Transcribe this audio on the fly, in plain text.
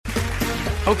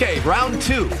Okay, round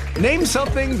two. Name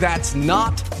something that's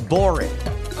not boring.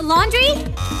 A laundry?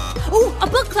 Ooh, a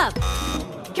book club.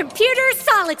 Computer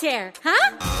solitaire,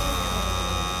 huh?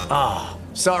 Ah,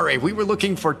 sorry, we were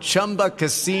looking for Chumba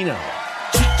Casino.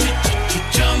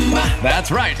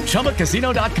 That's right,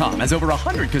 ChumbaCasino.com has over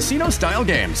 100 casino-style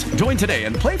games. Join today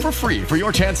and play for free for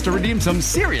your chance to redeem some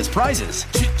serious prizes.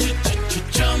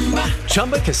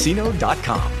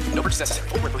 ChumbaCasino.com. No purchase necessary.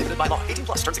 Void where prohibited by law. 18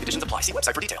 plus terms and conditions apply. See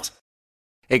website for details.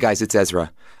 Hey guys, it's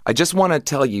Ezra. I just want to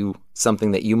tell you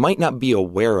something that you might not be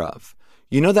aware of.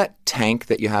 You know that tank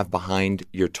that you have behind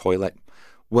your toilet?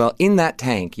 Well, in that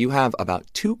tank, you have about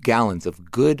 2 gallons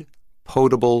of good,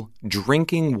 potable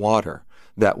drinking water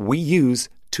that we use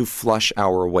to flush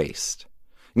our waste.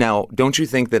 Now, don't you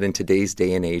think that in today's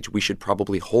day and age, we should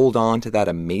probably hold on to that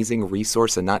amazing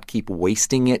resource and not keep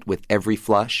wasting it with every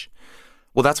flush?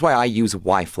 Well, that's why I use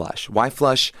Y-Flush.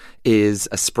 Y-Flush is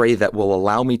a spray that will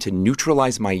allow me to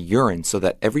neutralize my urine so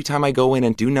that every time I go in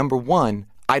and do number 1,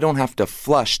 I don't have to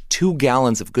flush 2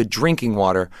 gallons of good drinking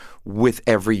water with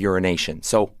every urination.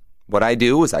 So what I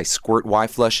do is I squirt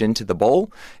Y-Flush into the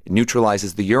bowl, it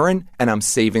neutralizes the urine, and I'm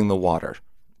saving the water.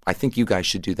 I think you guys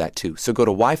should do that too. So go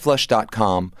to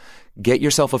yflush.com, get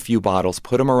yourself a few bottles,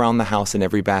 put them around the house in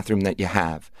every bathroom that you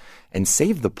have, and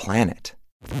save the planet.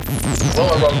 Well,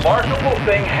 a remarkable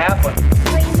thing happened.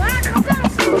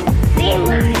 Remarkable.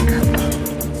 Remarkable.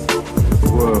 The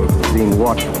world is being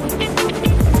watched.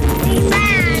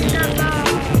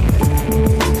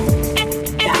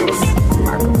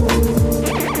 Remarkable.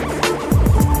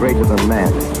 Greater than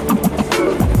man.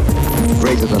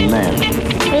 Greater than man.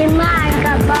 Remarkable.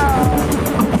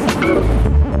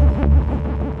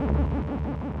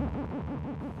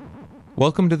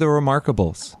 Welcome to The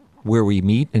Remarkables, where we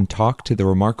meet and talk to the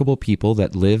remarkable people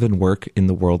that live and work in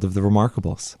the world of the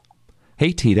Remarkables.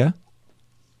 Hey, Tita.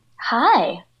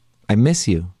 Hi. I miss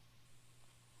you.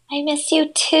 I miss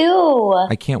you too.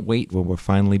 I can't wait when we'll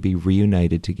finally be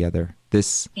reunited together.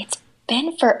 It's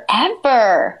been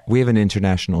forever. We have an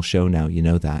international show now, you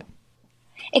know that.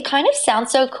 It kind of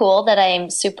sounds so cool that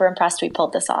I'm super impressed we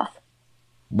pulled this off.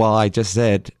 Well, I just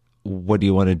said, what do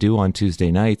you want to do on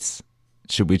Tuesday nights?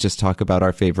 Should we just talk about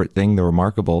our favorite thing, the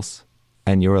Remarkables?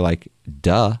 And you were like,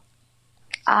 duh.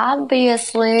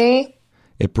 Obviously.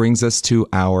 It brings us to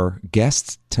our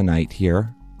guest tonight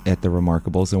here at the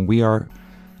Remarkables, and we are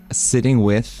sitting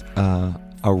with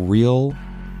a real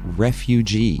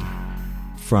refugee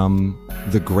from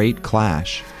the great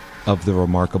clash of the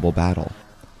Remarkable Battle.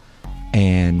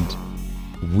 And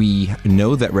we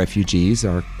know that refugees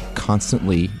are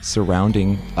constantly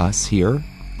surrounding us here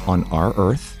on our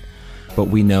earth, but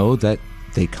we know that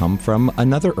they come from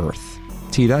another earth.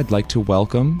 Tita, I'd like to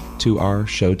welcome to our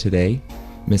show today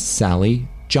Miss Sally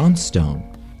Johnstone.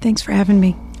 Thanks for having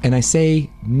me. And I say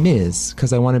Ms.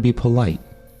 because I want to be polite.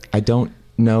 I don't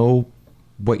know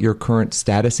what your current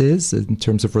status is in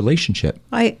terms of relationship.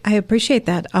 I appreciate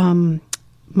that.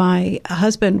 My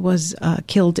husband was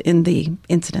killed in the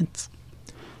incidents.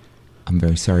 I'm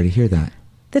very sorry to hear that.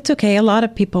 That's okay. A lot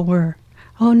of people were.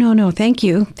 Oh, no, thank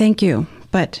you.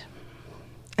 But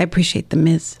I appreciate the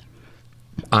Ms.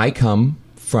 I come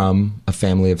from a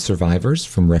family of survivors,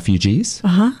 from refugees.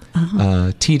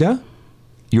 Tita,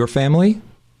 your family?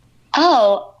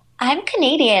 Oh, I'm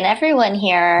Canadian. Everyone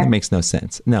here That makes no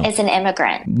sense. No. is an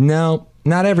immigrant. No,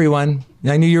 not everyone.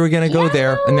 I knew you were going to go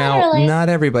there. Now, really. not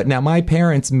everybody. Now, my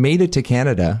parents made it to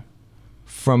Canada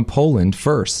from Poland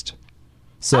first.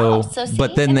 So see,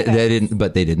 but then they immigrants. didn't.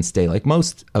 But they didn't stay like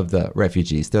most of the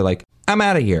refugees. They're like, I'm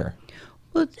out of here.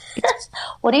 Well,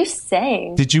 What are you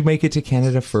saying? Did you make it to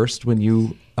Canada first when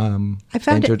you I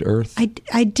found entered it, Earth?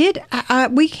 I did.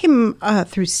 We came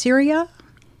through Syria.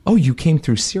 Oh, you came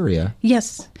through Syria.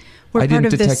 Yes. We're I part didn't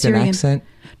of the detect an Syrian. accent.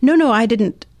 No, I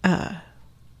didn't.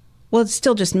 Well, it's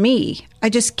still just me. I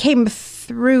just came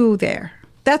through there.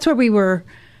 That's where we were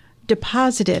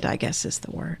deposited, I guess is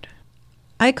the word.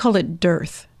 I call it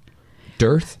dearth.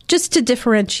 Dearth? Just to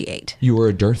differentiate. You were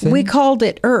a dearthin? We called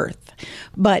it Earth.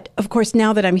 But, of course,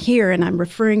 now that I'm here and I'm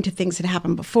referring to things that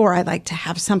happened before, I like to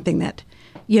have something that,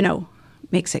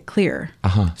 makes it clear.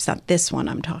 It's not this one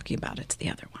I'm talking about. It's the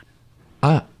other one.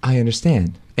 I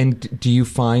understand. And do you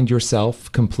find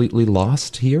yourself completely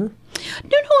lost here?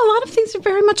 No, a lot of things are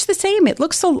very much the same. It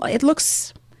looks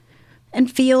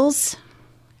and feels,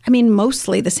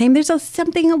 mostly the same. There's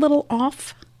something a little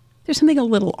off.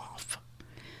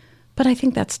 But I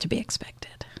think that's to be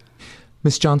expected.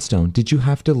 Miss Johnstone, did you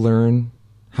have to learn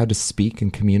how to speak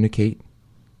and communicate?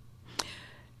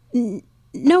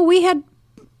 No, we had,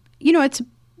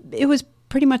 it was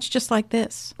pretty much just like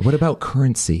this. What about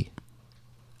currency?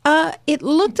 It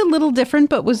looked a little different,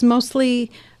 but was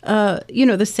mostly,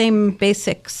 the same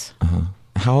basics. Uh-huh.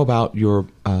 How about your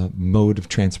mode of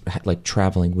transport, like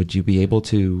traveling? Would you be able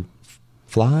to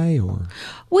fly or?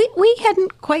 We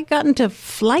hadn't quite gotten to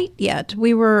flight yet.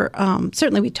 We were,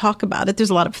 certainly we talk about it. There's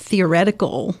a lot of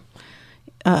theoretical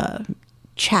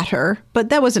chatter, but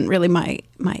that wasn't really my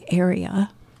area.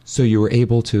 So you were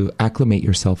able to acclimate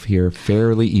yourself here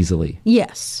fairly easily?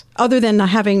 Yes, other than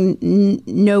having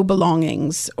no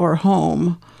belongings or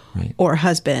home or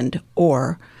husband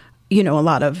or, a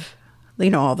lot of,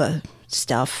 all the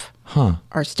stuff,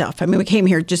 our stuff. I mean, we came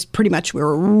here just pretty much, we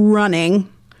were running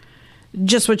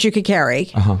just what you could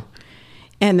carry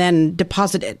and then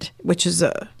deposited, which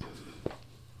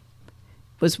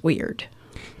was weird.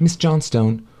 Miss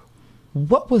Johnstone,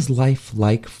 what was life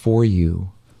like for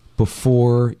you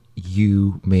before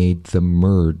you made the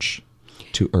merge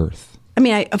to Earth? I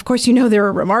mean, of course, there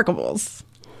are Remarkables.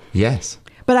 Yes.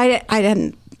 But I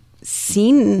hadn't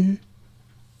seen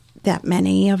that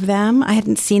many of them. I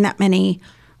hadn't seen that many,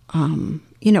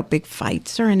 big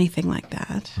fights or anything like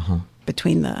that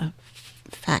between the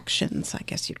factions, I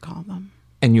guess you'd call them.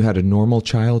 And you had a normal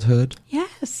childhood?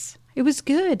 Yes, it was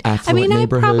good. Affluent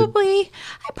neighborhood? I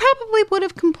probably would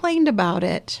have complained about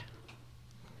it.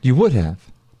 You would have?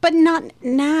 But not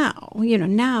now.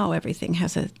 Now everything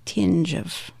has a tinge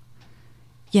of,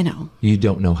 You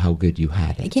don't know how good you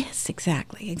had it. Yes,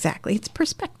 exactly. It's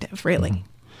perspective, really. Mm-hmm.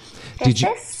 This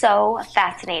is so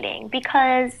fascinating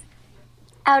because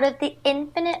out of the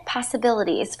infinite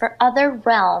possibilities for other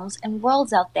realms and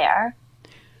worlds out there,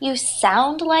 you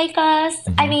sound like us.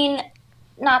 Mm-hmm. I mean,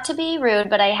 not to be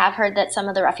rude, but I have heard that some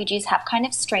of the refugees have kind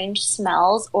of strange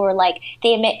smells or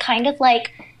they emit kind of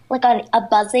like a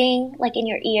buzzing in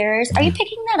your ears. Are you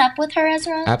picking that up with her,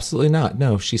 Ezra? Absolutely not.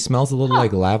 No, she smells a little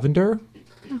like lavender.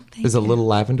 There's a little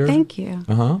lavender. Thank you.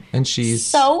 And she's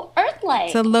so Earth-like.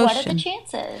 It's a lotion. What are the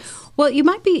chances? Well, you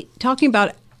might be talking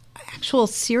about actual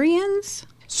Syrians.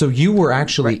 So you were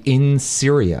actually in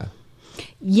Syria.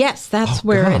 Yes, that's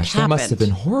where it happened. That must have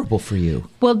been horrible for you.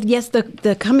 Well, yes,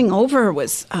 the coming over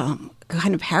was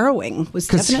kind of harrowing. Was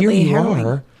definitely harrowing. Because here you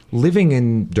are living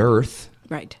in dearth.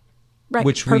 Right.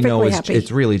 Which we know is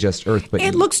it's really just Earth, but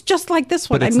it looks just like this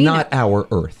one. But it's not our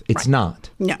Earth. It's not.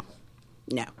 No.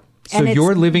 So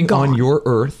you're living on your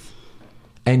Earth,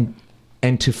 and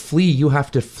to flee, you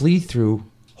have to flee through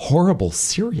horrible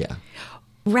Syria.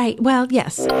 Right. Well,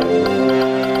 yes.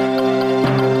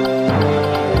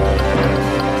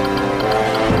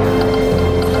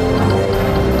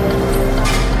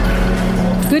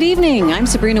 Good evening. I'm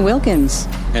Sabrina Wilkins.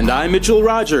 And I'm Mitchell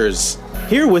Rogers,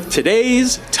 here with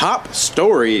today's top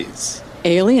stories.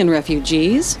 Alien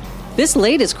refugees. This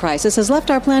latest crisis has left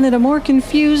our planet a more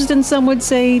confused and some would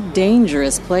say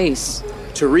dangerous place.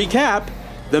 To recap,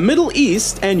 the Middle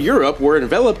East and Europe were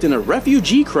enveloped in a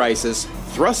refugee crisis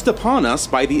thrust upon us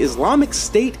by the Islamic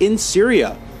State in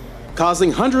Syria,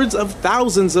 causing hundreds of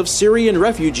thousands of Syrian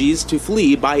refugees to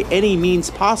flee by any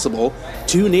means possible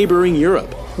to neighboring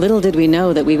Europe. Little did we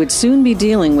know that we would soon be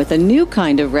dealing with a new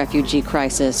kind of refugee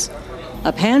crisis,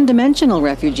 a pan-dimensional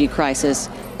refugee crisis,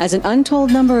 as an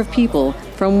untold number of people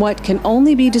from what can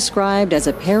only be described as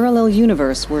a parallel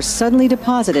universe were suddenly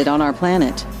deposited on our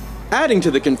planet. Adding to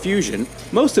the confusion,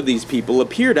 most of these people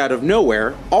appeared out of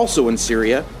nowhere, also in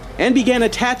Syria, and began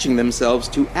attaching themselves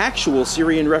to actual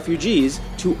Syrian refugees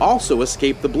to also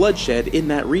escape the bloodshed in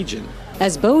that region.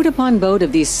 As boat upon boat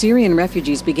of these Syrian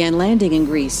refugees began landing in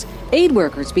Greece, aid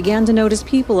workers began to notice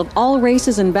people of all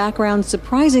races and backgrounds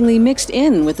surprisingly mixed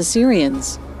in with the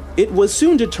Syrians. It was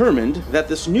soon determined that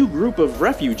this new group of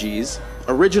refugees,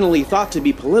 originally thought to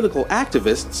be political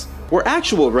activists, were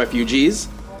actual refugees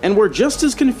and were just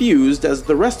as confused as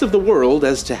the rest of the world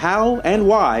as to how and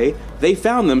why they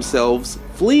found themselves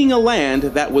fleeing a land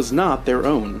that was not their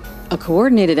own. A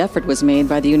coordinated effort was made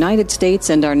by the United States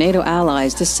and our NATO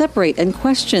allies to separate and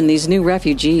question these new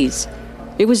refugees.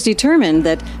 It was determined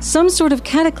that some sort of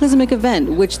cataclysmic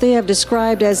event, which they have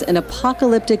described as an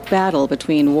apocalyptic battle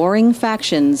between warring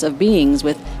factions of beings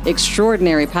with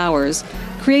extraordinary powers,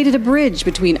 created a bridge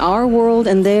between our world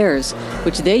and theirs,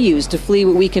 which they used to flee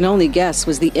what we can only guess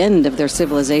was the end of their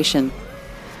civilization.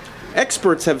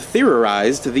 Experts have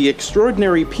theorized the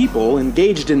extraordinary people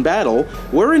engaged in battle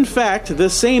were in fact the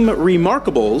same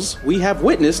Remarkables we have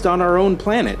witnessed on our own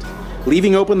planet,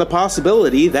 leaving open the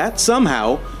possibility that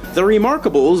somehow the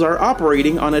Remarkables are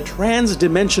operating on a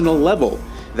trans-dimensional level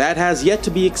that has yet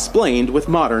to be explained with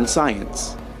modern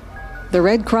science. The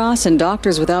Red Cross and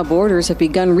Doctors Without Borders have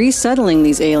begun resettling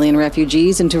these alien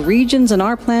refugees into regions on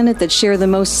our planet that share the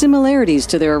most similarities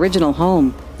to their original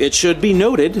home. It should be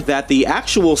noted that the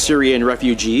actual Syrian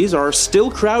refugees are still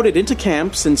crowded into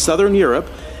camps in southern Europe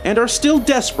and are still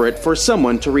desperate for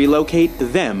someone to relocate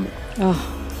them.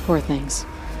 Oh, poor things.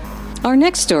 Our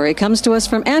next story comes to us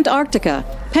from Antarctica.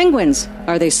 Penguins,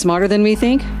 are they smarter than we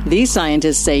think? These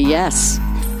scientists say yes.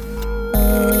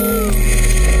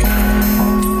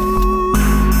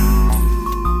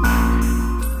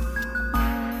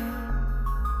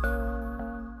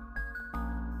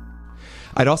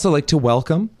 I'd also like to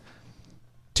welcome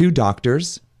two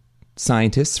doctors,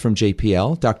 scientists from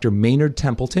JPL, Dr. Maynard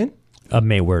Templeton.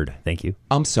 Mayward, thank you.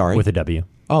 I'm sorry. With a W.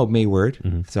 Oh, Mayward.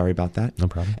 Mm-hmm. Sorry about that. No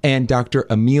problem. And Dr.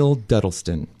 Emil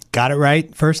Duddleston. Got it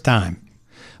right first time.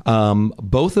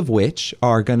 Both of which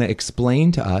are going to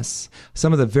explain to us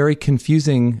some of the very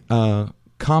confusing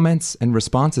comments and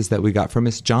responses that we got from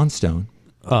Miss Johnstone.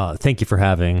 Thank you for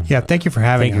having. Yeah, thank you for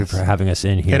having us. Thank you for having us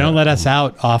in here. They don't let us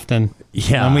out often.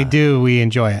 Yeah. When we do, we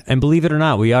enjoy it. And believe it or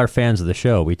not, we are fans of the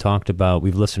show. We've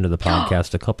listened to the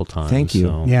podcast a couple times. Thank you.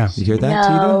 So. Yeah. You hear that,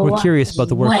 Tita? We're curious about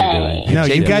the work you're doing. No,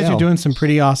 you guys are doing some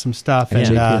pretty awesome stuff.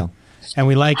 And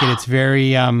we like it. It's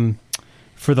very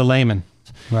for the layman.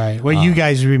 Right. What you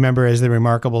guys remember as the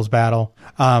Remarkables battle.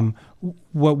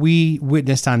 What we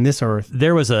witnessed on this Earth.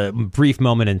 There was a brief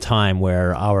moment in time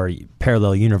where our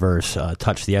parallel universe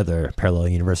touched the other parallel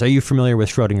universe. Are you familiar with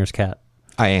Schrodinger's cat?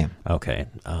 I am. Okay.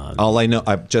 All I know,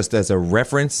 just as a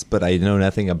reference, but I know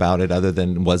nothing about it other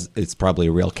than it's probably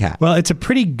a real cat. Well, it's a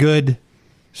pretty good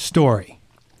story,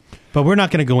 but we're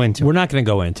not going to go into it. We're not going to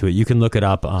go into it. You can look it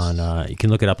up on. You can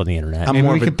look it up on the internet. I'm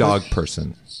more of a dog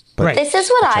person. Right. This is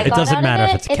what I got doesn't matter out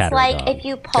of if it. it's a cat or like a dog. if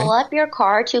you pull up your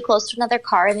car too close to another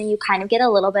car, and then you kind of get a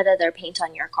little bit of their paint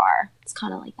on your car. It's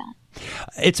kind of like that.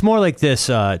 It's more like this,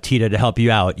 Tita, to help you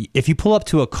out. If you pull up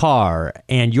to a car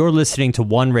and you're listening to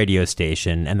one radio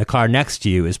station and the car next to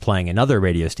you is playing another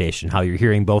radio station, how you're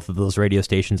hearing both of those radio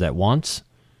stations at once,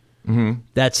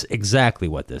 that's exactly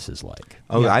what this is like.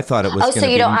 Oh, yeah. I thought it was so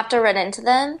you don't have to run into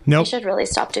them? Nope. You should really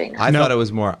stop doing that. I thought it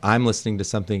was more, I'm listening to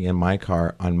something in my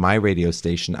car on my radio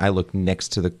station. I look next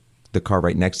to the car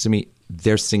right next to me.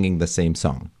 They're singing the same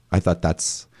song. I thought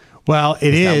that's... Well,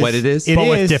 it is. That what it is? But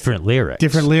with different lyrics.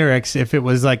 Different lyrics. If it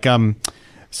was like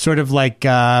sort of like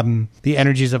the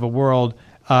energies of a world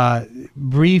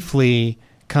briefly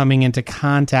coming into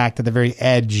contact at the very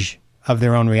edge of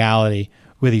their own reality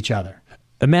with each other.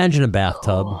 Imagine a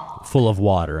bathtub full of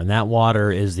water, and that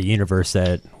water is the universe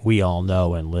that we all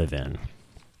know and live in.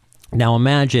 Now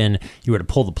imagine you were to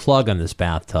pull the plug on this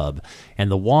bathtub, and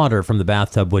the water from the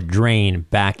bathtub would drain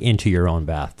back into your own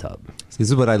bathtub. This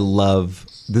is what I love.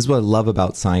 This is what I love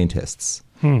about scientists.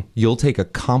 You'll take a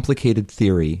complicated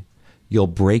theory, you'll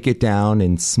break it down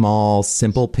in small,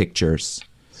 simple pictures,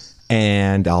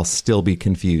 and I'll still be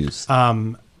confused.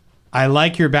 I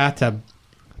like your bathtub.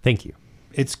 Thank you.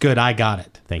 It's good. I got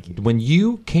it. Thank you. When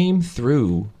you came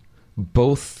through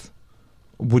both,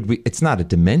 it's not a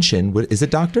dimension. Is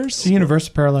it, doctors? It's a universe,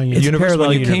 parallel universe.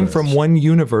 When you came from one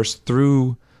universe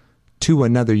through to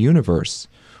another universe,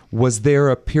 was there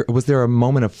a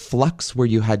moment of flux where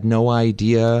you had no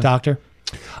idea? Doctor?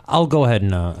 I'll go ahead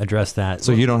and address that.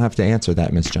 So you don't have to answer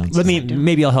that, Miss Johnson.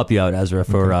 Maybe I'll help you out, Ezra,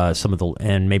 for some of the,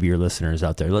 and maybe your listeners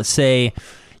out there. Let's say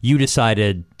you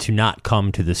decided to not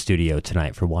come to the studio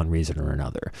tonight for one reason or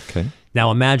another. Okay.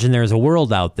 Now imagine there's a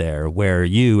world out there where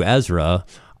you, Ezra,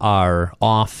 are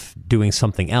off doing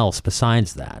something else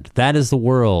besides that. That is the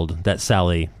world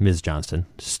that Ms. Johnstone,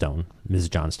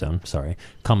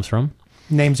 comes from.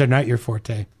 Names are not your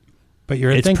forte, but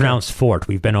you're a It's thinker. pronounced Fort.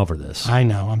 We've been over this. I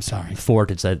know. I'm sorry. Fort,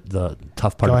 it's the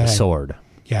tough part Go of ahead. the sword.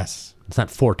 Yes. It's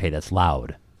not Forte, that's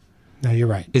loud. No, you're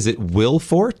right. Is it Will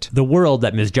Fort? The world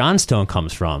that Ms. Johnstone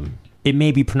comes from, it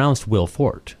may be pronounced Will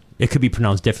Fort. It could be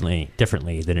pronounced differently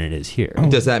than it is here.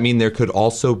 Does that mean there could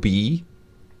also be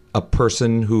a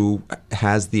person who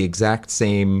has the exact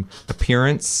same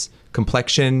appearance,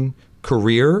 complexion,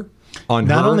 career on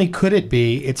Not her? only could it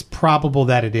be, it's probable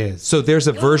that it is. So there's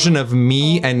a version of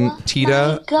me and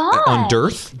Tita on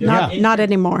Dearth? Not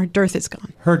anymore. Dearth is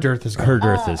gone. Her dearth is gone. Her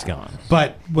dearth is gone.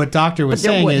 But what Doctor was But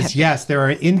there saying would is, have- yes, there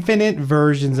are infinite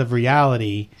versions of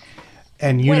reality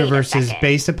and universes second.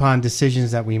 based upon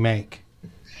decisions that we make.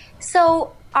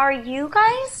 So, are you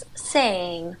guys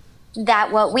saying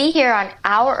that what we here on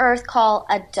our Earth call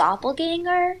a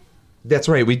doppelganger? That's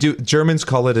right. We do. Germans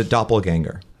call it a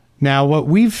doppelganger. Now, what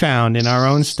we've found in our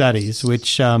own studies,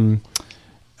 which we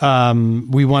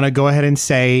want to go ahead and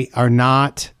say are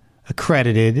not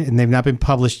accredited, and they've not been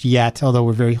published yet, although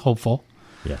we're very hopeful,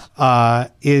 Yes.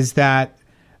 is that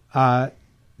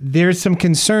there's some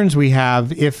concerns we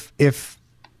have if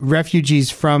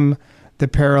refugees from the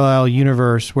parallel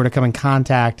universe were to come in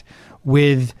contact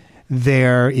with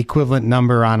their equivalent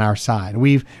number on our side.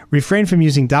 We've refrained from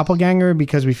using doppelganger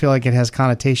because we feel like it has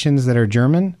connotations that are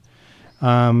German.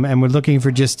 And we're looking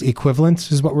for just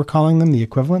equivalents, is what we're calling them, the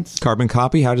equivalents. Carbon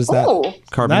copy, how does that? Ooh.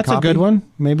 Carbon That's copy? a good one.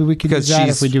 Maybe we could Because use that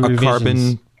she's if we do a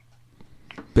revisions.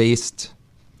 carbon-based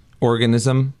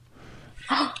organism.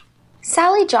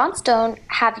 Sally Johnstone,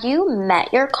 have you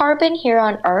met your carbon here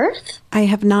on Earth? I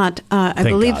have not. I Thank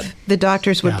believe God. the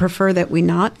doctors would Yeah. prefer that we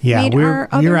not Yeah, meet we're our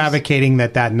others. advocating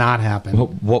that not happen.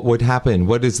 What would happen?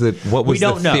 What was We the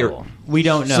don't know. theory? We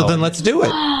don't know. So then let's do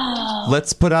it.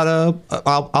 Let's put out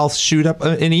I'll shoot up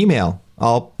an email.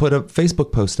 I'll put a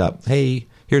Facebook post up. Hey,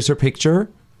 here's her picture.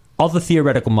 All the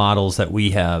theoretical models that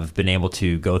we have been able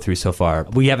to go through so far,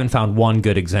 we haven't found one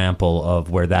good example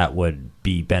of where that would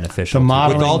be beneficial. The to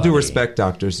model- With all due anybody. respect,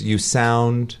 doctors, you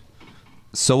sound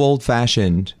so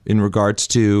old-fashioned in regards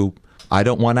to I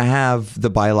don't want to have the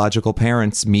biological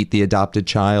parents meet the adopted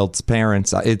child's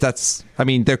parents.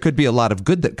 There could be a lot of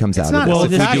good that comes out not of old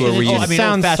this if we do a fashioned. reunion. I mean,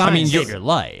 sounds old-fashioned science. save your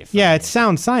life. Yeah, it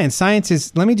sounds science. Science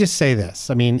is, let me just say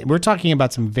this. I mean, we're talking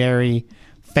about some very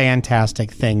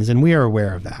fantastic things, and we are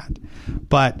aware of that.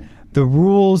 But the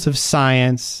rules of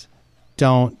science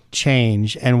don't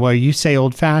change. And while you say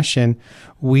old-fashioned,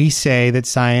 we say that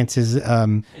science is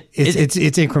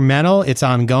it's incremental, it's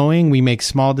ongoing. We make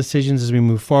small decisions as we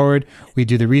move forward. We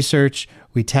do the research,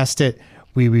 we test it,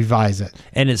 we revise it.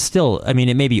 And it's still, it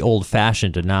may be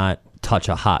old-fashioned to not touch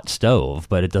a hot stove,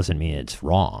 but it doesn't mean it's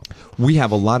wrong. We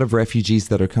have a lot of refugees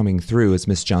that are coming through, as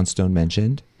Miss Johnstone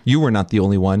mentioned. You were not the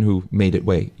only one who made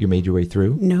your way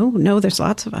through. No, there's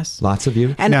lots of us. Lots of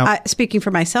you. And Now- speaking for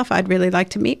myself, I'd really like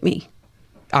to meet me.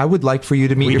 I would like for you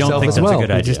to meet We don't yourself think as that's well. a good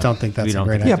I idea. just don't think that's We a don't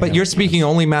great think- idea. Yeah, but you're speaking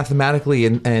only mathematically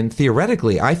and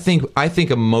theoretically. I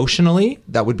think emotionally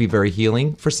that would be very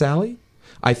healing for Sally.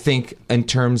 I think in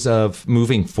terms of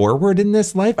moving forward in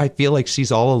this life, I feel like she's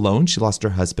all alone. She lost her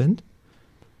husband.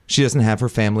 She doesn't have her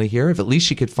family here. If at least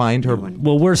she could find her.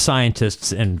 Well, we're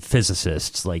scientists and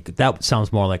physicists. Like that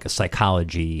sounds more like a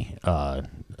psychology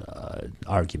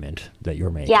argument that you're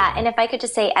making. Yeah, and if I could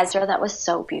just say, Ezra, that was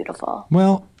so beautiful.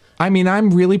 Well, I'm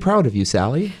really proud of you,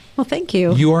 Sally. Well, thank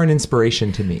you. You are an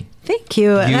inspiration to me. Thank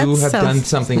you. You have done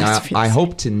something nice I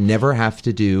hope to never have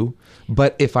to do.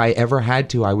 But if I ever had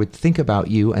to, I would think about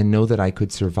you and know that I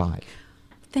could survive.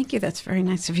 Thank you. That's very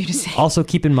nice of you to say. Also,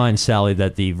 keep in mind, Sally,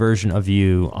 that the version of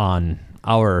you on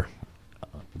our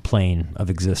plane of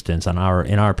existence, in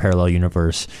our parallel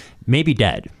universe, may be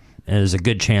dead. And there's a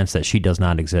good chance that she does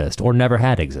not exist or never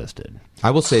had existed.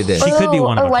 I will say this. She could be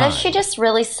one of Or a what kind. if she just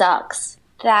really sucks?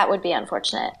 That would be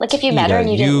unfortunate. Like if you met her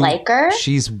and you didn't like her.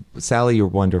 Sally, you're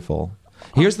wonderful.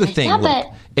 Here's the thing. Yeah, look,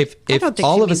 but if don't think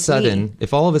all she of a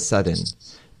means sudden,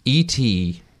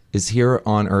 E.T. is here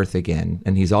on Earth again,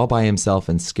 and he's all by himself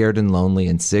and scared and lonely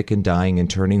and sick and dying and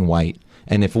turning white,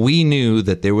 and if we knew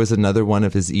that there was another one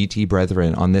of his E.T.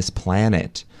 brethren on this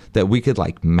planet that we could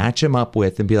like match him up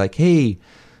with and be like, hey,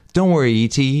 don't worry,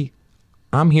 E.T.,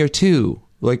 I'm here too.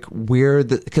 Like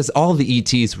because all the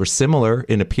E.T.s were similar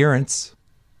in appearance.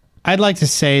 I'd like to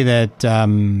say that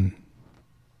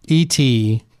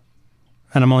E.T.,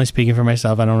 and I'm only speaking for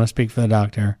myself, I don't want to speak for the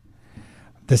doctor,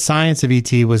 the science of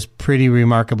E.T. was pretty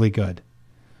remarkably good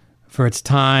for its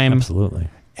time. Absolutely.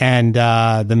 And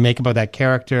the makeup of that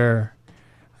character.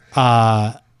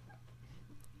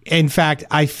 In fact,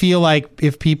 I feel like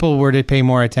if people were to pay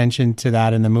more attention to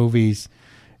that in the movies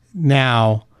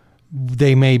now,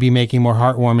 they may be making more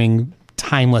heartwarming,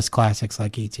 timeless classics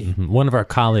like E.T. Mm-hmm. One of our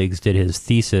colleagues did his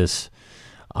thesis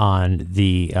on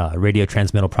the radio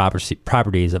transmittal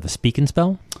properties of a speak and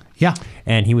spell. Yeah.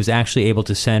 And he was actually able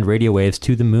to send radio waves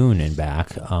to the moon and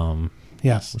back.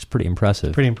 Yes. It was pretty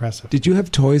impressive. Pretty impressive. Did you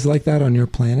have toys like that on your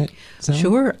planet, Sally?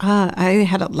 Sure. I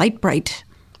had a light bright.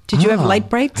 Did you have light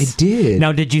brights? I did.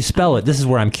 Now, did you spell it? This is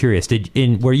where I'm curious.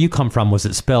 Where you come from, was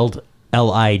it spelled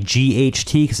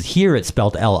L-I-G-H-T? Because here it's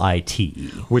spelled L-I-T-E.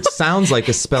 Which sounds like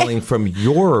a spelling from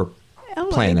your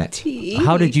planet.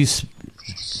 How did you...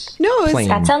 No, Plain.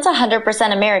 That sounds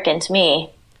 100% American to me.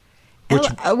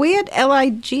 we had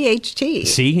L-I-G-H-T.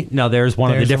 See? Now, there's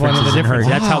one of the There's one differences of the in her.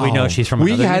 differences. That's how we know she's from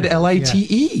We another had universe.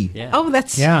 L-I-T-E. Yeah. Oh,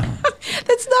 that's Yeah.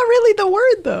 that's not really the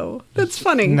word, though. That's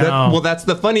funny. No. Well, that's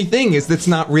the funny thing is that's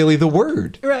not really the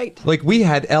word. Right. Like we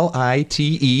had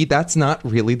L-I-T-E. That's not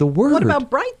really the word. What about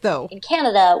bright, though? In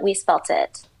Canada, we spelt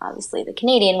it, obviously, the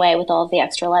Canadian way with all of the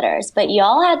extra letters. But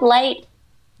y'all had light,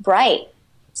 bright.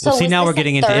 So Well, see, was now this we're a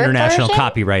getting into third international version?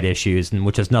 copyright issues, and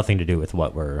which has nothing to do with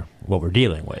what we're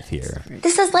dealing with here.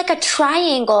 This is like a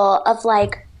triangle of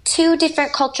like two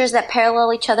different cultures that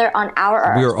parallel each other on our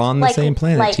Earth. We're on the same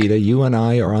planet, Tita. You and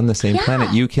I are on the same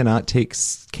planet. You cannot take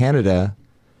Canada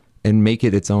and make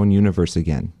it its own universe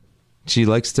again. She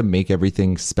likes to make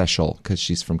everything special because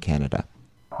she's from Canada.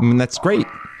 I mean, that's great.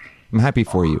 I'm happy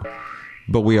for you.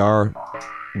 But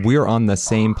we're on the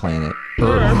same planet.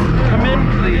 Earth, come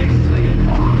in,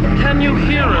 please. Can you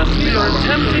hear us? We are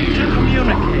attempting to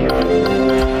communicate.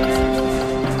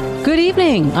 Good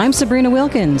evening. I'm Sabrina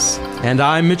Wilkins. And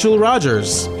I'm Mitchell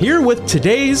Rogers, here with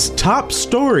today's top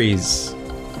stories.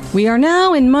 We are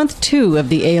now in month 2 of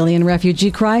the alien refugee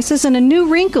crisis, and a new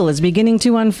wrinkle is beginning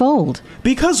to unfold.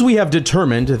 Because we have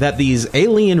determined that these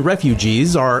alien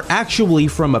refugees are actually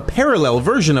from a parallel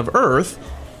version of Earth,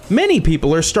 many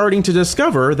people are starting to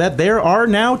discover that there are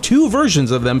now 2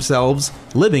 versions of themselves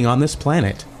living on this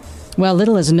planet. While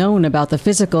little is known about the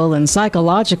physical and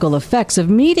psychological effects of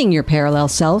meeting your parallel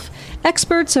self,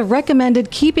 experts have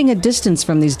recommended keeping a distance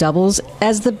from these doubles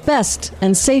as the best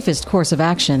and safest course of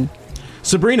action.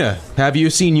 Sabrina, have you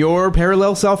seen your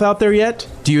parallel self out there yet?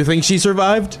 Do you think she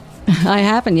survived? I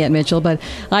haven't yet, Mitchell, but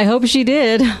I hope she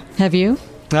did. Have you?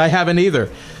 I haven't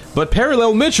either. But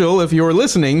Parallel Mitchell, if you're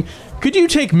listening, could you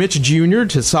take Mitch Jr.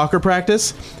 to soccer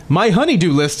practice? My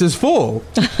honeydew list is full.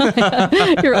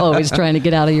 You're always trying to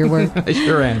get out of your work. I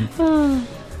sure am.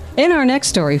 In our next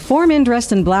story, 4 men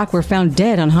dressed in black were found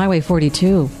dead on Highway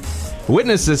 42.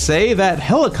 Witnesses say that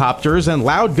helicopters and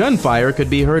loud gunfire could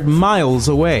be heard miles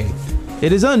away.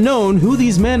 It is unknown who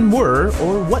these men were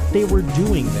or what they were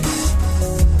doing there.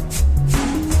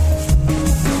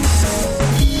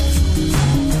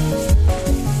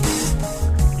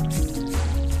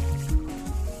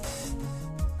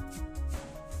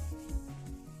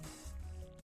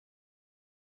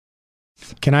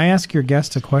 Can I ask your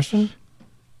guest a question?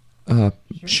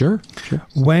 Sure.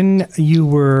 When you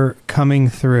were coming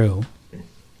through,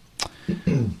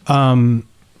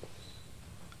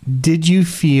 did you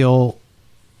feel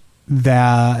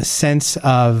the sense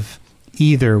of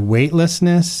either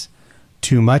weightlessness,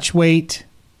 too much weight,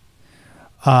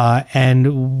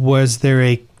 and was there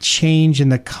a change in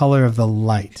the color of the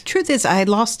light? Truth is, I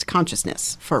lost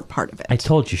consciousness for part of it. I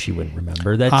told you she wouldn't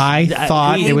remember. I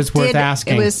thought it was worth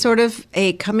asking. It was sort of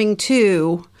a coming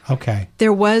to. Okay.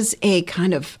 There was a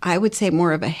kind of, I would say,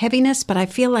 more of a heaviness, but I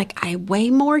feel like I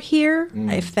weigh more here.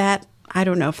 If that, I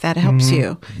don't know if that helps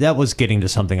you. That was getting to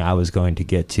something I was going to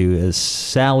get to. Is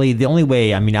Sally the only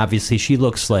way? I mean, obviously, she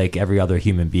looks like every other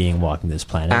human being walking this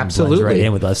planet. Absolutely, and blends right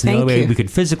in with us. And the Thank only way you. we could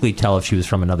physically tell if she was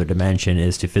from another dimension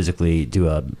is to physically do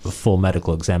a full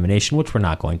medical examination, which we're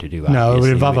not going to do. No, it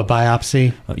would involve a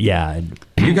biopsy. Yeah.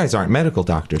 You guys aren't medical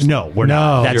doctors. No, we're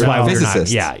not. That's you're why we're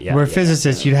physicists. not. Yeah. We're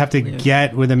physicists. You'd have to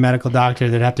get with a medical doctor.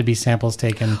 There'd have to be samples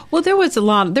taken. Well, there was a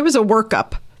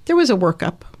workup. There was a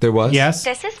workup. There was? Yes.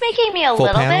 This is making me a Full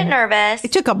little panel? bit nervous.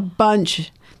 It took a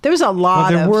bunch. There was a lot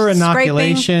Well, there of were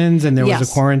inoculations scraping. and there was Yes.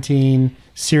 a quarantine.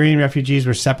 Syrian refugees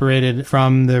were separated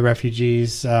from the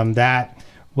refugees. That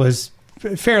was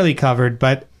fairly covered.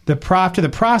 But after the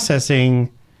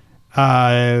processing,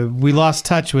 we lost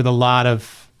touch with a lot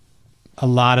of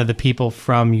the people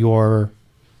from your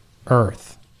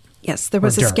Earth. Yes, there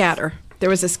was a Dearth. scatter. There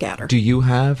was a scatter. Do you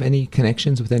have any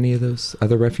connections with any of those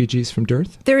other refugees from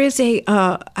Dearth? There is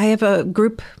I have a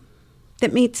group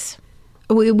that meets.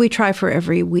 We try for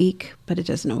every week, but it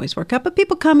doesn't always work out. But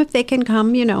people come if they can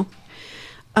come,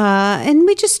 and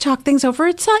we just talk things over.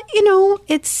 It's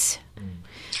it's.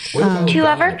 Do you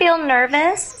ever feel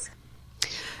nervous?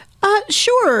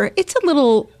 Sure, it's a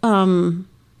little.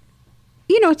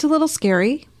 It's a little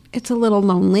scary. It's a little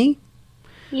lonely.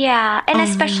 Yeah, and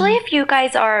especially if you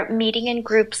guys are meeting in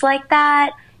groups like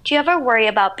that, do you ever worry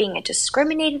about being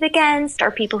discriminated against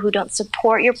or people who don't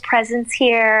support your presence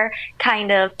here kind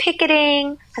of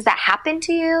picketing? Has that happened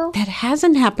to you? That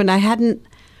hasn't happened. I hadn't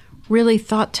really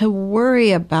thought to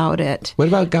worry about it. What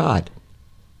about God?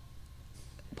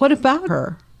 What about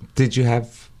her? Did you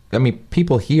have... I mean,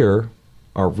 people here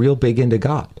are real big into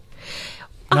God.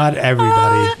 Not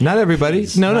everybody. Not everybody.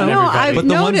 No. I've But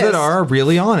the ones that noticed. are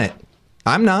really on it.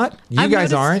 I'm not. You I've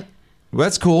guys noticed- aren't. Well,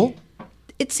 that's cool.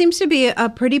 It seems to be a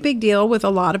pretty big deal with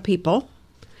a lot of people.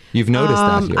 You've noticed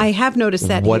that here. I have noticed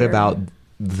that What here. about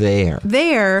there?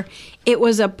 There, it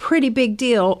was a pretty big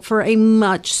deal for a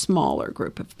much smaller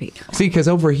group of people. See, because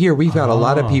over here, we've got a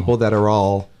lot of people that are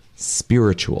all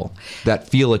spiritual, that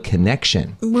feel a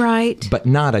connection, Right. but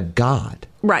not a God.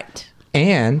 Right.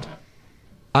 And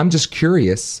I'm just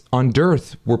curious, on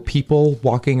Dearth, were people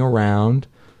walking around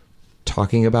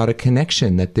talking about a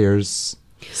connection, that there's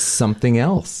something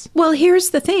else? Well,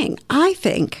 here's the thing. I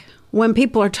think when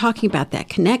people are talking about that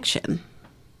connection,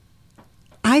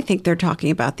 I think they're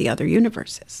talking about the other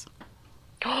universes.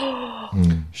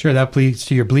 Sure, that leads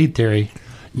to your bleed theory.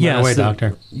 Yeah, way,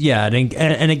 doctor. Yeah,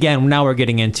 and again, now we're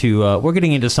getting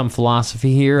into some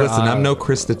philosophy here. Listen, I'm no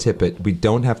Krista Tippett. We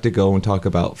don't have to go and talk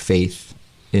about faith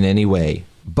in any way.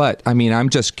 But I mean, I'm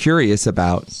just curious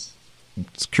about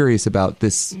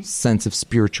this sense of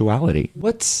spirituality.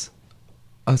 What's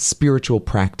a spiritual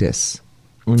practice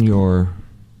in your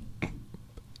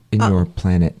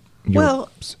planet, your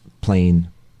plane?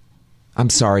 I'm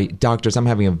sorry, doctors, I'm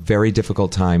having a very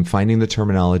difficult time finding the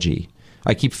terminology.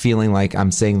 I keep feeling like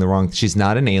I'm saying the wrong. She's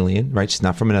not an alien, right? She's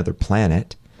not from another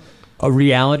planet. A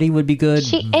reality would be good.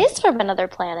 She is from another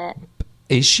planet.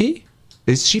 Is she?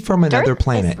 Is she from another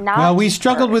planet? Well, we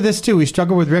struggled with this too. We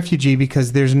struggled with Refugee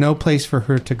because there's no place for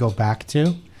her to go back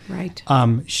to. Right.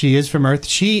 She is from Earth.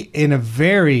 She, in a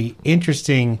very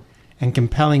interesting and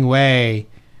compelling way,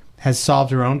 has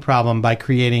solved her own problem by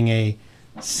creating a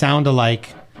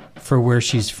sound-alike for where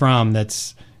she's from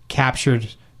that's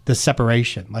captured the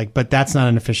separation. But that's not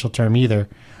an official term either.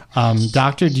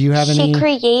 Doctor, do you have any? She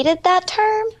created that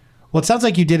term? Well, it sounds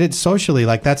like you did it socially.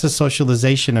 That's a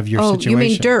socialization of your situation. You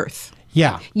mean dearth?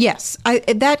 Yeah. Yes.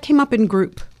 That came up in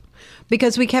group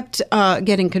because we kept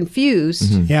getting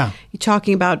confused. Mm-hmm. Yeah.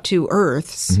 Talking about two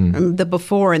Earths, the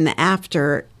before and the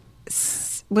after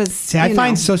was. See, I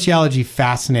find sociology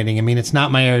fascinating. I mean, it's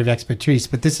not my area of expertise,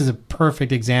 but this is a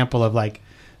perfect example of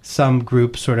some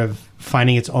group sort of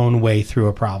finding its own way through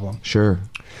a problem. Sure.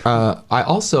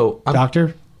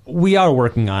 Doctor? We are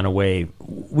working on a way.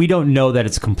 We don't know that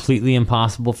it's completely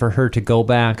impossible for her to go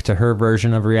back to her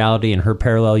version of reality in her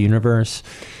parallel universe.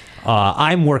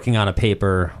 I'm working on a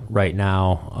paper right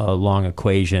now, a long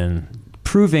equation,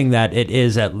 proving that it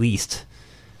is at least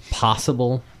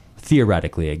possible,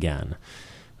 theoretically again.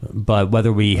 But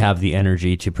whether we have the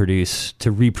energy to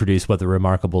reproduce what the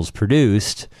Remarkables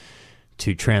produced,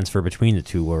 to transfer between the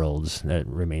two worlds, that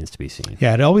remains to be seen.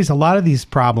 Yeah, a lot of these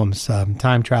problems,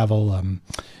 time travel,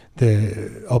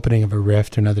 the opening of a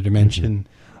rift or another dimension,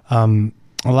 a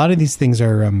lot of these things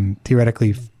are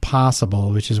theoretically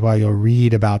possible, which is why you'll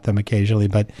read about them occasionally.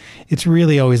 But it's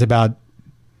really always about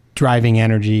driving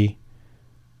energy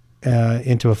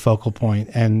into a focal point,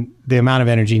 and the amount of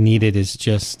energy needed is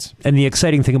just... And the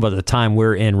exciting thing about the time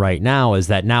we're in right now is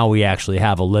that now we actually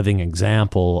have a living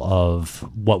example of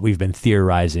what we've been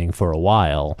theorizing for a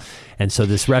while. And so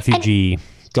this refugee...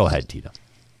 Go ahead, Tita.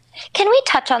 Can we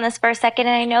touch on this for a second?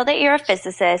 And I know that you're a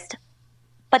physicist,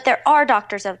 but there are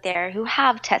doctors out there who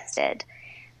have tested.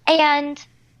 And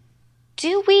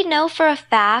do we know for a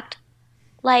fact,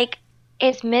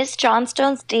 is Ms.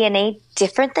 Johnstone's DNA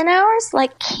different than ours?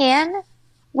 Can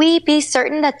we be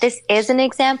certain that this is an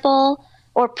example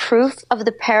or proof of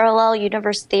the parallel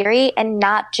universe theory and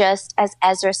not just, as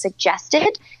Ezra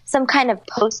suggested, some kind of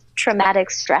post-traumatic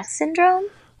stress syndrome?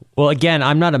 Well, again,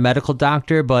 I'm not a medical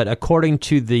doctor, but according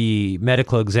to the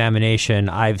medical examination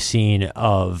I've seen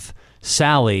of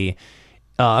Sally,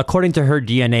 according to her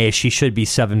DNA, she should be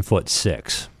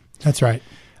 7'6". That's right.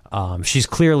 She's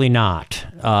clearly not.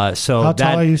 How tall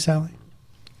are you, Sally?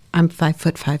 I'm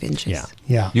 5'5".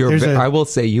 Yeah. I will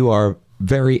say you are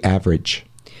very average.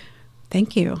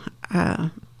 Thank you.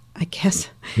 I guess.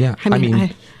 Yeah. I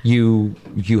mean you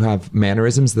have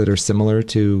mannerisms that are similar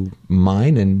to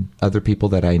mine and other people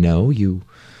that I know. You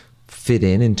fit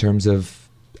in terms of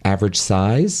average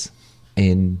size,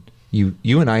 and you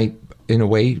and I, in a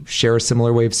way, share a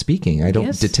similar way of speaking. I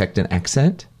don't detect an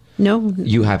accent. No.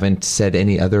 You haven't said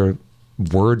any other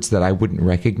words that I wouldn't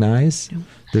recognize.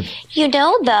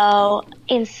 No. Though,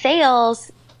 in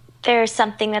sales, there's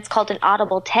something that's called an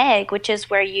audible tag, which is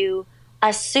where you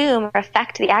assume or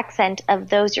affect the accent of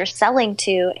those you're selling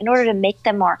to in order to make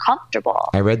them more comfortable.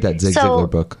 I read that Zig Ziglar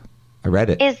book. I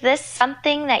read it. Is this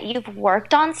something that you've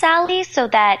worked on, Sally, so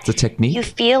that it's a technique? You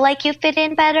feel like you fit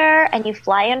in better and you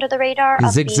fly under the radar?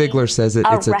 Zig Ziglar says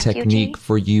it's a technique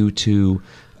for you to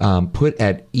put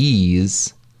at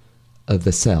ease of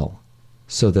the sell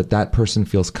so that person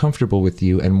feels comfortable with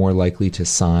you and more likely to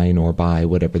sign or buy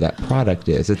whatever that product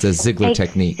is. It's a Ziglar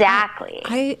technique. Exactly.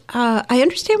 I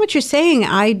understand what you're saying.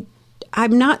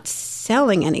 I'm not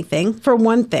selling anything, for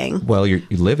one thing. Well, you're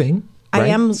living, right? I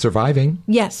am surviving.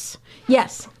 Yes.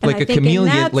 And a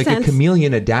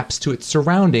chameleon adapts to its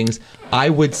surroundings. I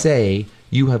would say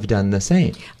you have done the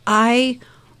same. I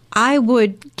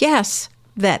would guess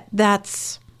that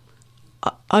that's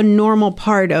a normal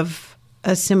part of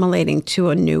assimilating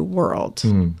to a new world.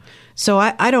 So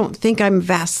I don't think I'm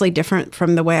vastly different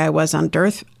from the way I was on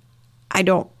Earth. I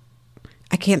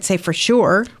can't say for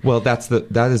sure. Well,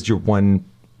 that is your one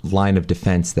line of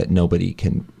defense that nobody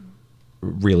can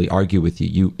really argue with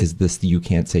you. Is this the you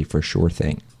can't say for sure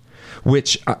thing?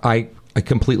 Which I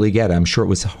completely get. I'm sure it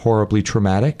was horribly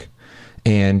traumatic,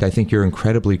 and I think you're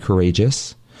incredibly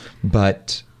courageous.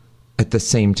 But at the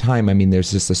same time, I mean,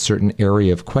 there's just a certain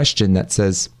area of question that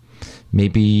says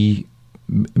maybe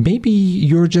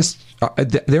you're just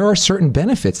there are certain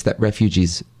benefits that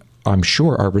refugees, I'm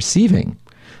sure, are receiving.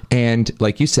 And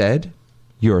like you said,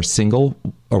 you're a single,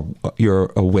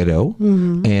 you're a widow,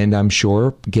 and I'm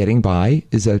sure getting by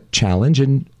is a challenge,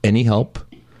 and any help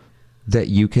that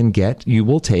you can get, you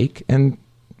will take. And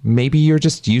maybe you're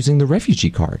just using the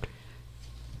refugee card.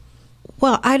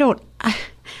 Well, I don't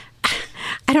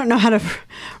know how to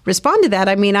respond to that.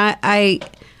 I mean, I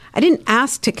didn't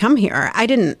ask to come here. I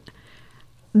didn't.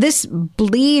 This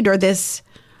bleed or this,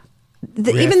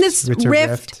 even this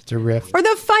rift, or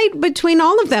the fight between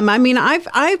all of them. I mean,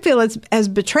 I feel as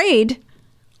betrayed,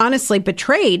 honestly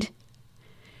betrayed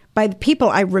by the people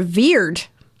I revered.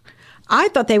 I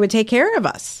thought they would take care of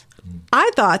us. I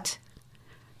thought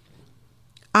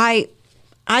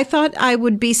I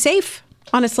would be safe,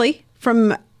 honestly,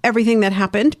 from everything that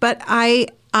happened. But I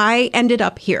ended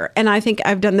up here, and I think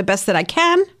I've done the best that I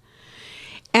can.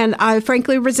 And I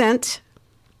frankly resent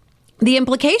the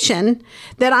implication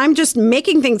that I'm just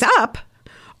making things up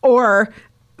or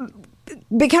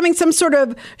becoming some sort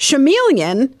of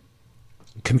chameleon.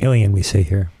 Chameleon, we say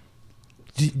here.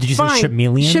 Did you say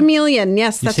chameleon? Chameleon,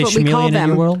 yes, that's what we call them. In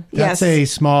your world? Yes. That's a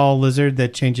small lizard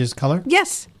that changes color?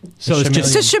 Yes. So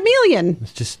it's a chameleon.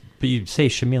 It's just, but you say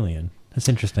chameleon. That's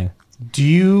interesting. Do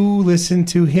you listen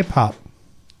to hip hop?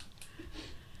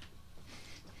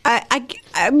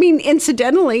 I mean,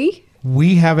 incidentally.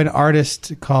 We have an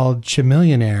artist called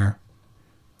Chameleonaire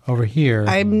over here.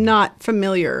 I'm not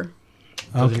familiar.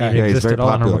 Okay. Yeah, he's very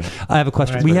popular. I have a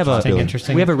question. Right. We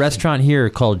have a restaurant here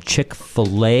called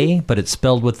Chick-fil-A, but it's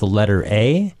spelled with the letter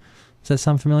A. Does that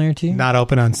sound familiar to you? Not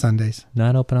open on Sundays.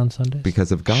 Not open on Sundays?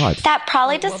 Because of God. That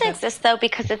probably doesn't exist, though,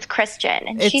 because it's Christian.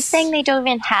 And she's saying they don't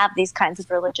even have these kinds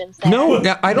of religions there. No,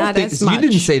 I don't Not think as you much.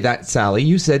 didn't say that, Sally.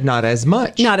 You said not as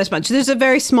much. Not as much. There's a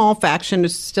very small faction who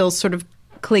still sort of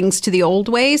clings to the old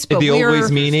ways. But the old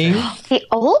ways meaning? The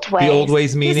old ways? The old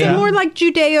ways meaning? Is it more like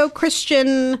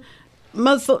Judeo-Christian,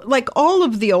 Muslim, like all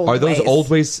of the old ways? Are those old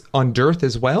ways on Earth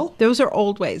as well? Those are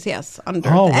old ways, yes, on Earth.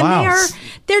 Oh, and wow.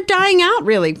 they're dying out,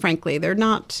 really, frankly. They're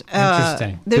not...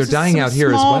 Interesting. They're dying out here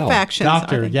as well. Factions,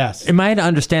 Doctor, yes. Am I to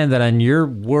understand that in your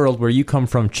world where you come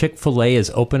from, Chick-fil-A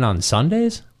is open on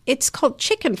Sundays? It's called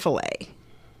chicken fillet.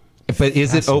 But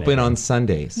is it open on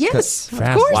Sundays? Yes, of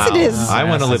course it is. I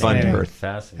want to live on Earth.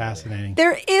 Fascinating.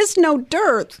 There is no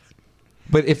dirt.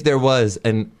 But if there was,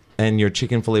 and your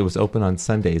chicken fillet was open on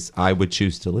Sundays, I would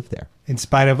choose to live there. In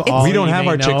spite of all we don't you have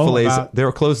may our know Chick-fil-A's. about-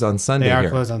 They're closed on Sunday. They are here.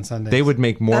 closed on Sundays. They would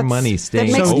make more money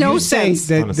staying. That makes open no you say sense.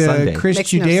 that on a Sunday. the Makes no sense.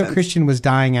 Judeo-Christian was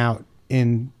dying out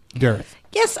in dearth.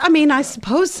 Yes, I mean, I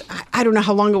suppose, I don't know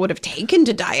how long it would have taken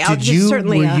to die out. Did you?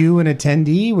 Certainly, Were you an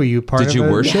attendee? Were you part Did of you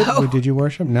it? worship? No. Did you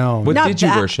worship? No. What Not did you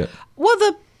that. worship? Well,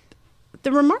 the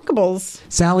Remarkables.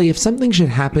 Sally, if something should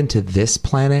happen to this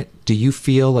planet, do you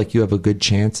feel like you have a good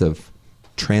chance of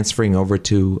transferring over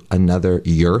to another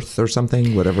Earth or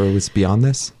something, whatever was beyond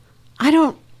this? I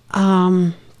don't,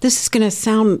 this is going to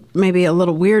sound maybe a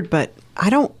little weird, but I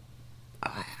don't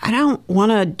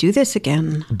want to do this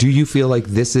again. Do you feel like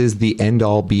this is the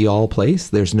end-all, be-all place?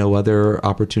 There's no other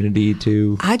opportunity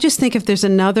to... I just think if there's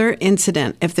another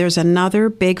incident, if there's another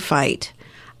big fight,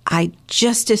 I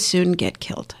just as soon get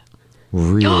killed.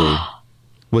 Really?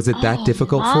 Was it that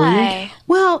difficult for you?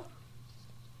 Well,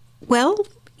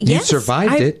 You yes.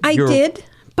 survived it. I did,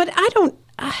 but I don't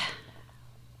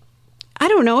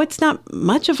know. It's not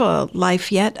much of a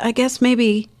life yet. I guess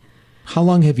maybe... How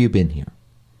long have you been here?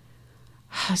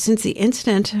 Since the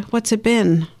incident, what's it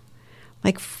been?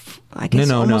 Like, I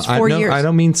guess almost 4 years. I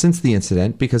don't mean since the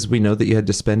incident, because we know that you had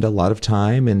to spend a lot of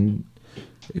time in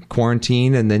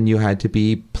quarantine, and then you had to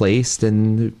be placed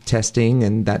and testing,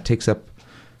 and that takes up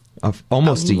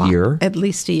almost a year. At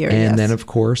least a year, And yes. then, of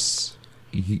course,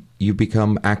 you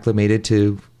become acclimated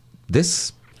to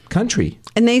this country.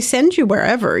 And they send you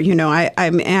wherever. You know,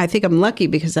 I think I'm lucky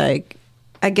because I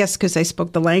guess because I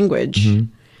spoke the language.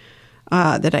 Mm-hmm.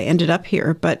 That I ended up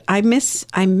here, but I miss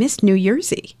New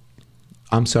Jersey.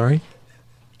 I'm sorry?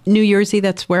 New Jersey,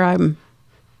 that's where I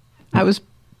was.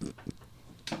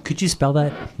 Could you spell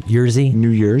that? Jersey?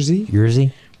 New Jersey?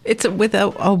 Jersey? It's with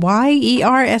a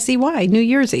Yersey, New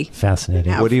Jersey.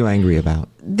 Fascinating. What are you angry about?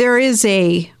 There is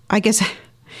I guess, I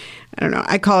don't know,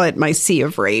 I call it my sea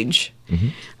of rage.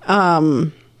 Mm-hmm.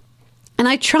 And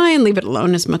I try and leave it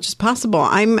alone as much as possible.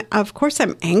 Of course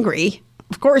I'm angry.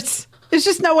 Of course. There's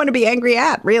just no one to be angry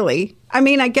at, really. I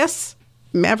mean, I guess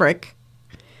Maverick.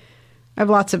 I have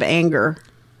lots of anger.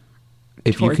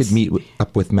 If you could meet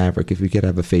up with Maverick, if you could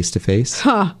have a face-to-face,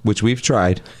 which we've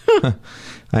tried.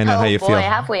 I know how you feel.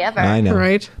 Have we ever. I know.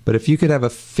 Right. But if you could have a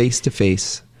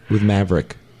face-to-face with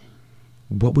Maverick,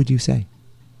 what would you say?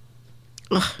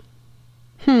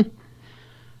 I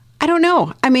don't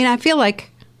know. I mean, I feel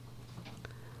like,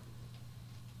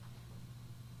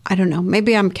 I don't know.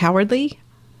 Maybe I'm cowardly.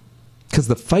 Because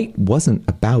the fight wasn't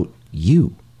about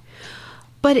you.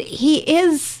 But he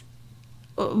is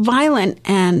violent,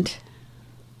 and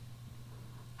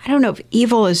I don't know if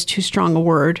evil is too strong a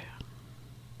word.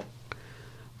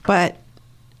 But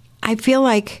I feel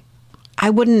like I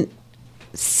wouldn't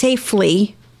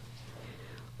safely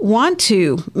want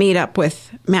to meet up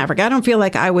with Maverick. I don't feel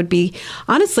like I would be.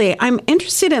 Honestly, I'm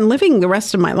interested in living the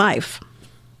rest of my life.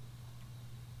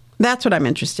 That's what I'm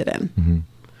interested in. Mm-hmm.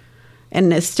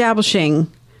 And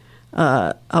establishing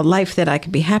a life that I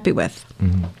could be happy with.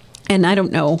 Mm-hmm. And I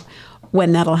don't know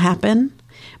when that'll happen,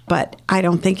 but I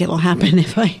don't think it'll happen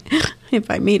if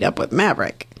I meet up with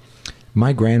Maverick.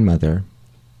 My grandmother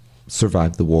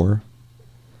survived the war.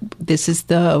 This is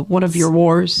the one of your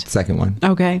wars? Second one.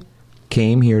 Okay.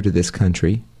 Came here to this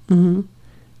country. Mm-hmm.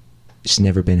 She's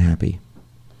never been happy.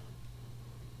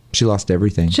 She lost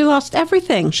everything. She lost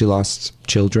everything. She lost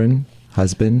children,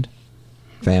 husband,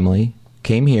 family.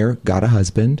 Came here, got a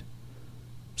husband,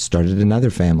 started another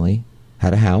family,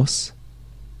 had a house.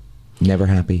 Never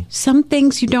happy. Some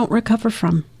things you don't recover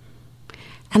from.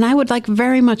 And I would like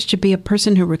very much to be a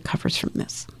person who recovers from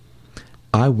this.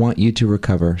 I want you to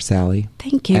recover, Sally.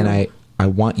 Thank you. And I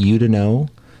want you to know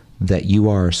that you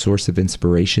are a source of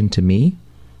inspiration to me.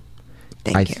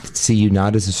 Thank you. See you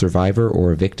not as a survivor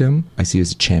or a victim. I see you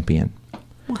as a champion.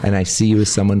 And I see you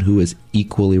as someone who is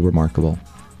equally remarkable.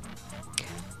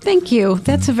 Thank you.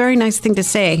 That's a very nice thing to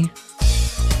say.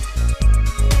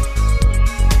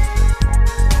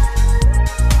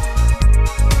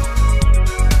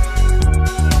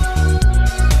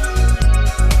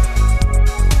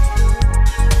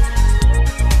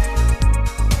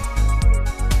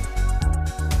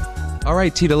 All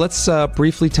right, Tita, let's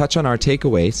briefly touch on our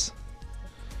takeaways.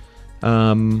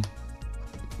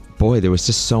 Boy, there was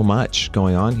just so much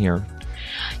going on here.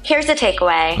 Here's a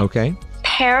takeaway. Okay.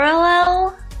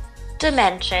 Parallel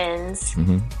dimensions,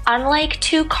 unlike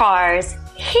two cars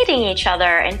hitting each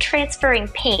other and transferring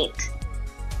paint,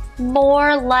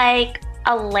 more like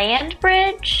a land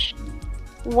bridge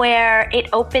where it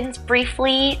opens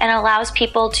briefly and allows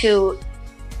people to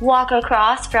walk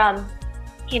across from,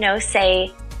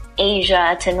 say,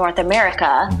 Asia to North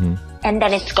America, and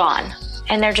then it's gone.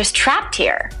 And they're just trapped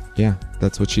here. Yeah,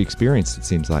 that's what she experienced, it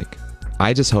seems like.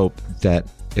 I just hope that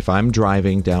if I'm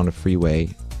driving down a freeway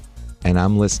and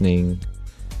I'm listening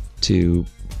to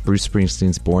Bruce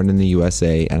Springsteen's Born in the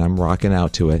USA and I'm rocking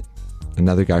out to it,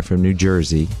 another guy from New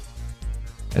Jersey,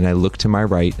 and I look to my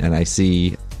right and I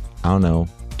see, I don't know,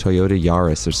 Toyota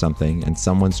Yaris or something, and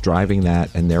someone's driving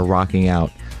that and they're rocking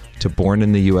out to Born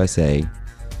in the USA,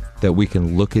 that we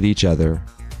can look at each other,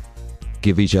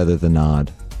 give each other the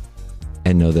nod,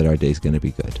 and know that our day's going to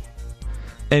be good.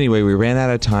 Anyway, we ran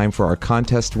out of time for our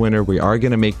contest winner. We are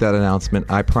going to make that announcement,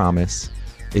 I promise.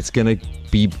 It's going to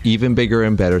be even bigger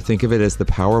and better. Think of it as the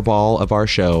Powerball of our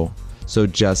show. So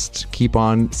just keep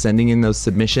on sending in those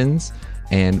submissions,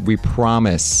 and we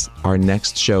promise our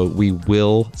next show we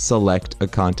will select a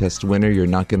contest winner. You're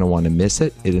not going to want to miss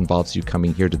it. It involves you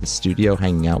coming here to the studio,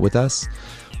 hanging out with us,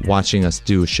 watching us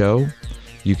do a show.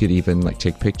 You could even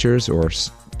take pictures or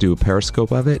do a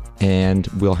Periscope of it, and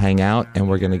we'll hang out and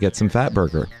we're going to get some Fat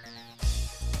Burger.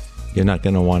 You're not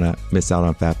going to want to miss out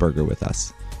on Fat Burger with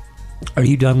us. Are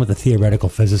you done with the theoretical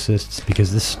physicists?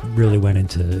 Because this really went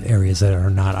into areas that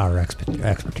are not our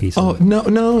expertise. Oh,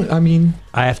 no. I mean,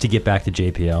 I have to get back to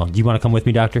JPL. Do you want to come with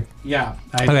me, Doctor? Yeah.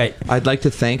 Okay. I'd like to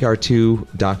thank our two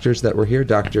doctors that were here,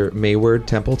 Dr. Mayward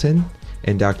Templeton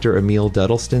and Dr. Emil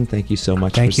Duddleston. Thank you so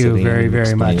much for sitting in and very, very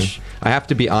explaining. much. I have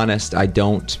to be honest, I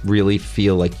don't really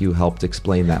feel like you helped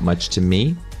explain that much to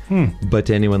me. But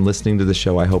to anyone listening to the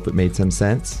show, I hope it made some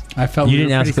sense. I felt you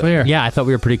didn't pretty clear. Yeah, I thought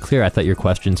we were pretty clear. I thought your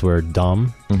questions were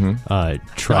dumb,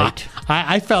 trite.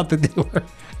 I felt that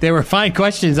they were fine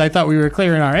questions. I thought we were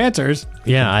clear in our answers.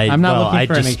 Yeah, I'm not looking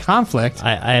for any conflict.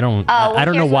 I don't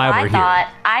know why we're here.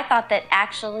 I thought that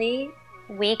actually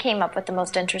we came up with the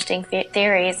most interesting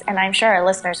theories, and I'm sure our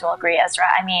listeners will agree, Ezra.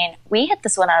 I mean, we hit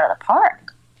this one out of the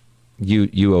park.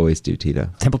 You always do, Tita.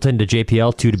 Templeton to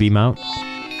JPL, 2 to B Mount.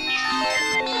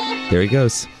 There he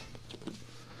goes.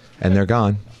 And they're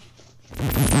gone.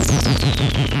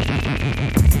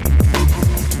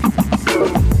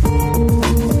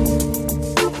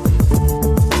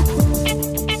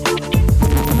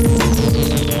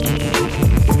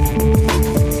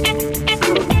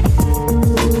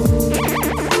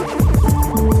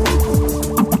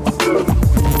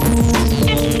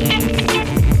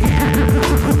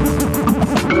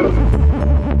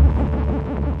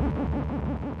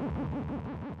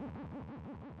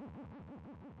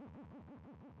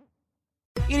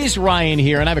 It is Ryan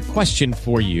here, and I have a question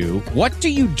for you. What do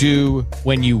you do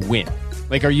when you win?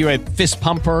 Like, are you a fist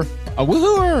pumper, a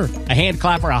woohooer, a hand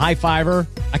clapper, a high fiver?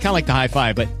 I kind of like the high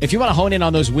five, but if you want to hone in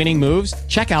on those winning moves,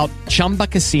 check out Chumba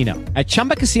Casino. At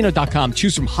ChumbaCasino.com,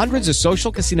 choose from hundreds of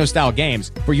social casino-style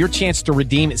games for your chance to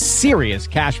redeem serious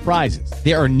cash prizes.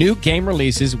 There are new game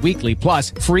releases weekly,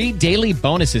 plus free daily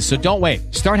bonuses. So don't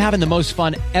wait. Start having the most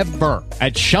fun ever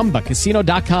at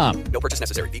ChumbaCasino.com. No purchase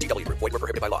necessary. VGW Group. Void where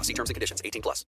prohibited by law. See terms and conditions. 18+.